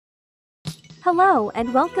Hello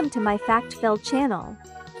and welcome to my fact-filled channel.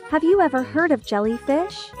 Have you ever heard of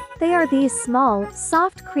jellyfish? They are these small,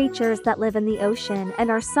 soft creatures that live in the ocean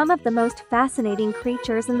and are some of the most fascinating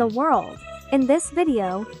creatures in the world. In this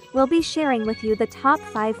video, we'll be sharing with you the top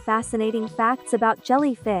 5 fascinating facts about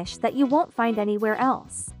jellyfish that you won't find anywhere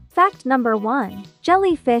else. Fact number 1.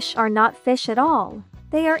 Jellyfish are not fish at all.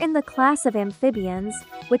 They are in the class of amphibians,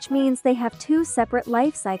 which means they have 2 separate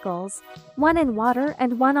life cycles, one in water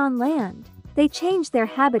and one on land. They change their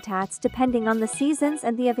habitats depending on the seasons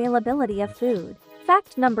and the availability of food.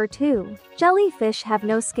 Fact number 2. Jellyfish have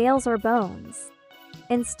no scales or bones.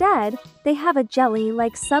 Instead, they have a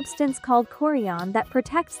jelly-like substance called chorion that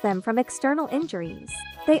protects them from external injuries.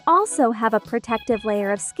 They also have a protective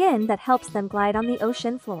layer of skin that helps them glide on the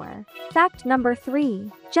ocean floor. Fact number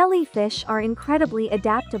 3. Jellyfish are incredibly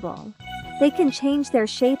adaptable. They can change their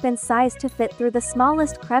shape and size to fit through the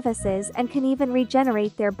smallest crevices and can even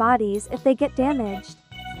regenerate their bodies if they get damaged.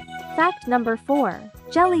 Fact number 4.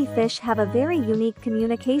 Jellyfish have a very unique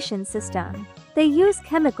communication system. They use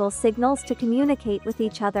chemical signals to communicate with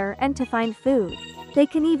each other and to find food. They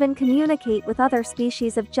can even communicate with other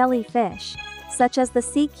species of jellyfish, such as the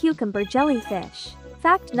sea cucumber jellyfish.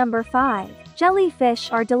 Fact number 5.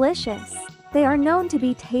 Jellyfish are delicious. They are known to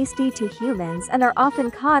be tasty to humans and are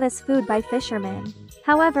often caught as food by fishermen.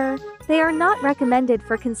 However, they are not recommended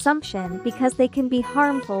for consumption because they can be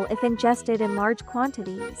harmful if ingested in large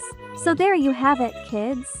quantities. So there you have it,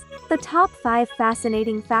 kids. The top 5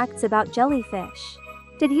 fascinating facts about jellyfish.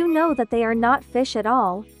 Did you know that they are not fish at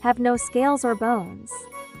all, have no scales or bones,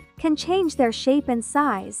 can change their shape and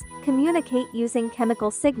size, communicate using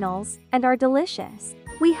chemical signals, and are delicious?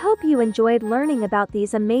 We hope you enjoyed learning about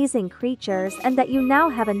these amazing creatures and that you now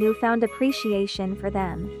have a newfound appreciation for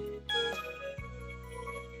them.